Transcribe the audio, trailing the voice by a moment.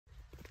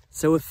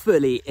So we're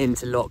fully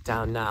into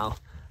lockdown now.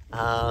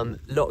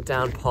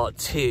 Lockdown part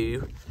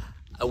 2,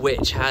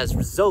 which has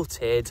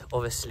resulted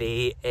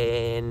obviously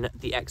in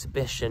the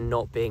exhibition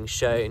not being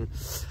shown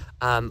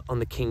on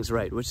the King's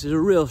Road, which is a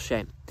real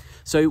shame.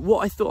 So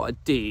what I thought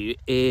I'd do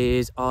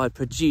is I'd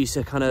produce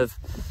a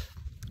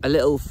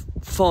little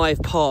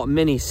 5-part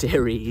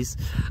mini-series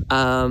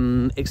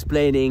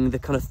explaining the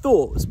kind of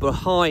thoughts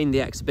behind the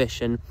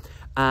exhibition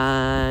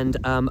and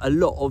a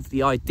lot of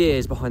the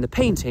ideas behind the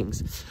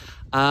paintings.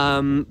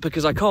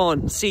 Because I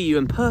can't see you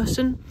in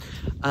person,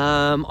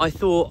 I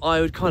thought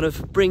I would kind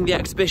of bring the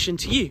exhibition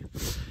to you.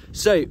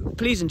 So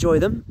please enjoy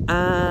them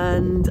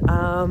and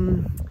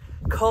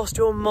cast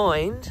your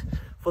mind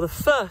for the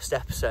first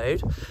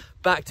episode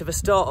back to the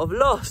start of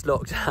last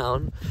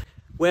lockdown,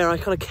 where I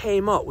kind of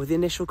came up with the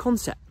initial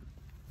concept.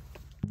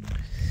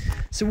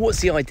 So what's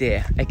the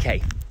idea?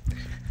 Okay,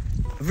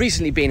 I've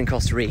recently been in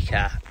Costa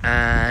Rica,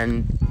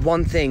 and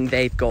one thing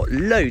they've got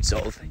loads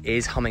of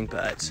is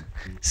hummingbirds.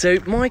 So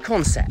my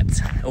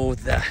concept, or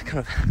the kind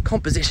of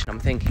composition I'm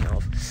thinking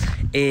of,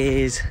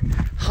 is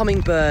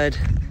hummingbird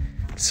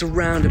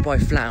surrounded by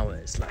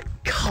flowers, like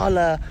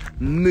colour,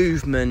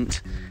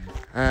 movement,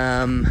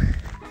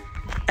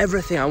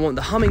 everything. I want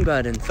the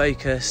hummingbird in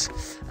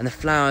focus and the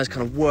flowers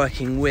kind of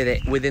working with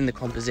it within the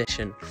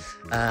composition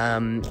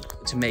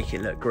to make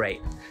it look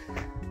great.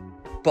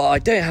 But I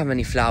don't have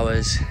any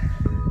flowers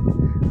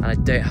and I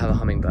don't have a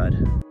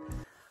hummingbird.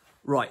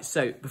 Right,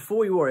 so before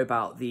we worry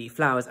about the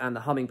flowers and the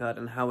hummingbird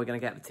and how we're going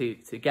to get the two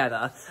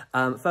together,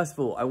 first of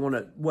all, I want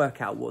to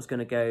work out what's going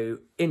to go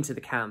into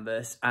the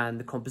canvas and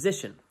the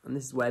composition. And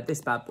this is where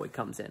this bad boy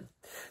comes in.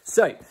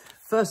 So,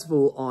 first of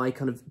all, I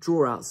kind of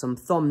draw out some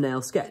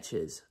thumbnail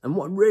sketches. And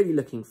what I'm really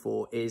looking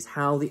for is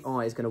how the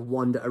eye is going to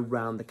wander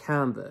around the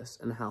canvas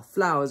and how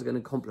flowers are going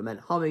to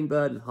complement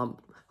hummingbird and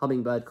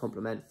hummingbird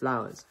complement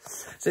flowers.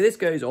 So this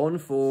goes on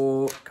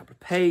for a couple of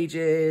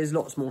pages,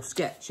 lots more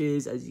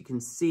sketches, as you can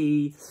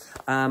see.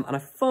 And I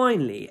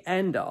finally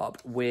end up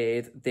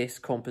with this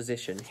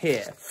composition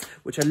here,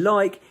 which I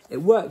like.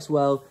 It works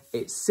well,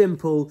 it's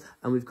simple,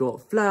 and we've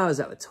got flowers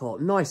at the top,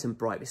 nice and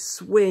bright. We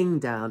swing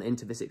down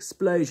into this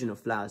explosion of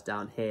flowers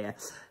down here,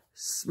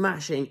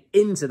 smashing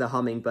into the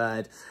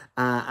hummingbird,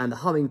 and the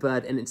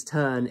hummingbird in its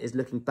turn is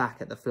looking back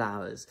at the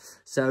flowers.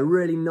 So a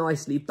really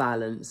nicely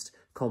balanced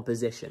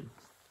composition.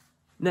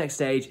 Next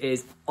stage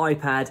is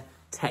iPad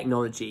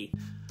technology.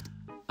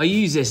 I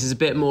use this as a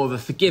bit more of a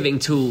forgiving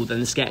tool than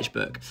the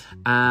sketchbook,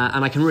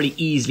 and I can really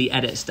easily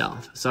edit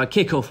stuff. So I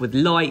kick off with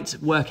light,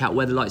 work out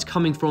where the light's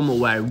coming from or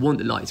where I want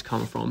the light to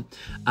come from,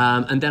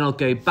 and then I'll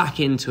go back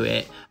into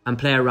it and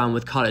play around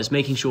with colours,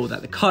 making sure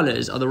that the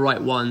colours are the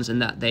right ones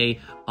and that they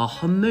are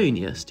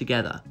harmonious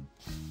together.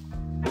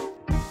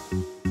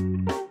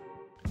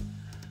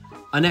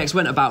 I next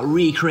went about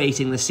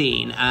recreating the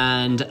scene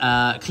and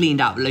cleaned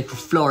out the local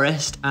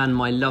florist and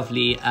my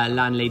lovely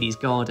landlady's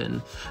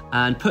garden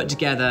and put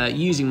together,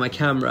 using my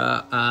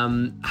camera,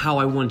 how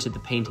I wanted the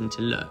painting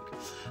to look.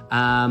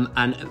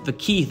 And the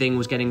key thing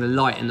was getting the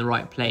light in the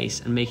right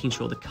place and making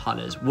sure the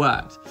colours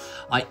worked.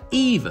 I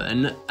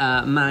even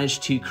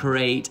managed to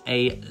create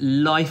a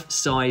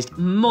life-sized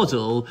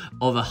model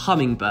of a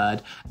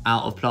hummingbird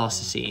out of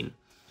plasticine.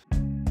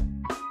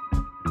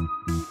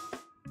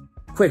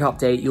 Quick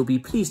update, you'll be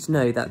pleased to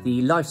know that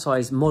the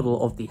life-size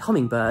model of the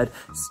hummingbird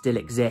still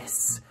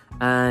exists.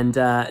 And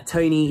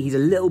Tony, he's a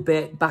little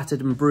bit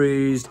battered and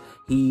bruised.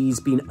 He's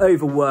been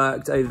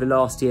overworked over the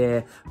last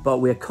year, but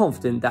we're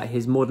confident that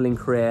his modelling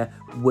career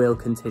will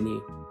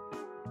continue.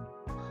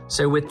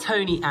 So with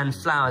Tony and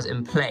flowers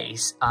in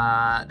place,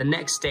 the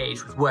next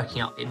stage was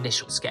working out the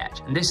initial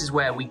sketch. And this is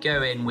where we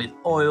go in with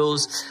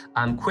oils,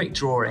 quick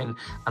drawing,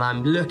 and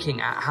I'm looking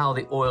at how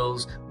the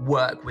oils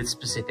work with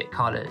specific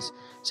colours.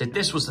 So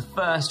this was the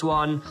first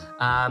one.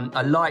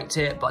 I liked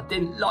it, but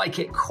didn't like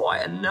it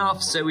quite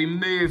enough. So we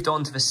moved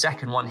on to the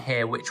second one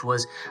here, which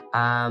was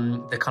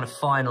the kind of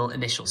final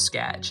initial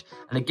sketch.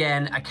 And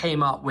again, I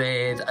came up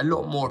with a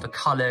lot more of the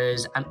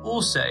colours and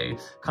also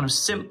kind of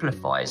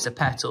simplifies the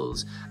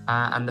petals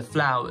and the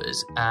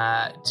flowers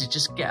to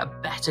just get a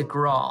better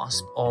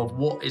grasp of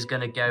what is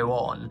going to go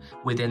on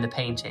within the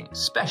painting,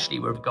 especially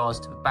with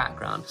regards to the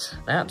background.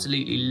 I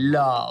absolutely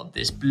love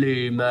this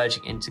blue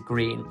merging into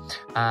green,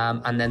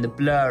 and then the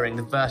blurring,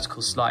 the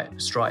vertical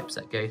stripes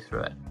that go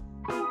through it.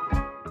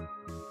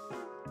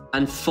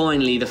 And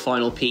finally, the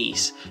final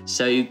piece.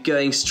 So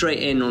going straight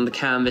in on the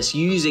canvas,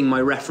 using my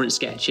reference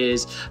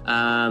sketches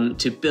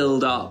to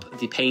build up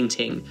the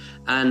painting,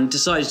 and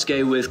decided to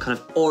go with kind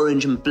of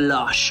orange and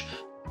blush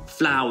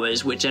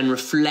flowers, which then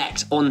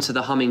reflect onto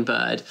the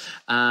hummingbird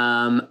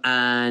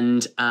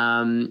and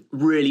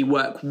really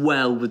work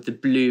well with the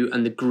blue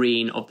and the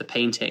green of the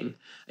painting.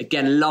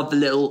 Again, love the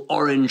little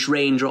orange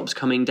raindrops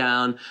coming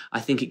down. I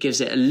think it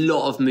gives it a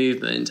lot of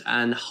movement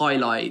and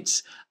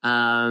highlights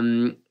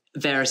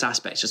various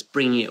aspects, just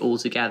bringing it all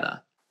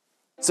together.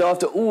 So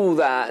after all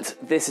that,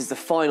 this is the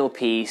final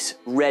piece,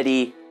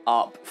 ready,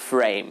 up,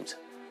 framed.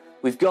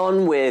 We've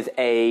gone with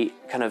a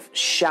kind of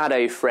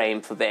shadow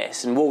frame for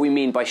this, and what we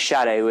mean by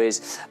shadow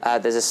is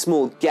there's a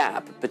small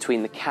gap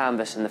between the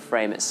canvas and the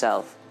frame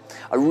itself.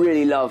 I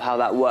really love how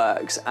that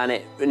works, and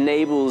it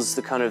enables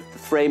the kind of the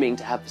framing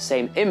to have the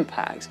same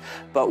impact,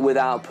 but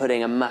without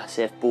putting a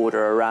massive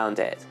border around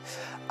it.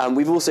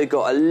 We've also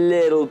got a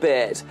little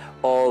bit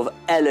of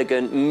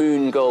elegant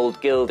moon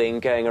gold gilding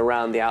going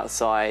around the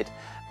outside,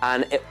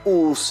 and it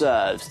all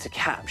serves to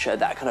capture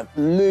that kind of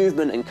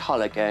movement and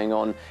colour going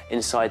on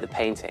inside the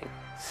painting.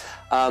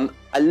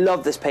 I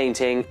love this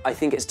painting. I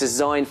think it's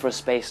designed for a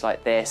space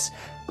like this,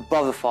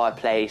 above a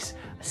fireplace,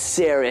 a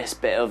serious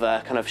bit of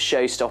a kind of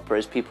showstopper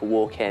as people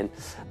walk in,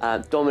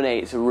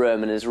 dominates a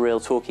room and is a real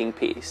talking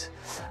piece.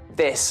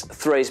 This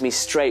throws me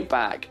straight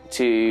back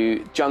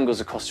to jungles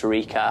of Costa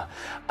Rica,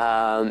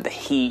 the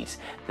heat,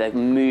 the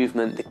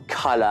movement, the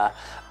colour,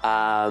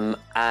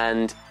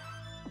 and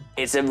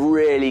it's a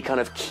really kind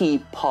of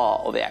key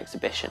part of the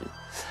exhibition.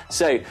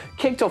 So,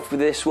 kicked off with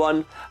this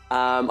one.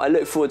 I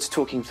look forward to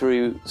talking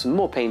through some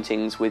more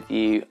paintings with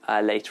you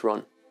later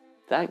on.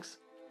 Thanks.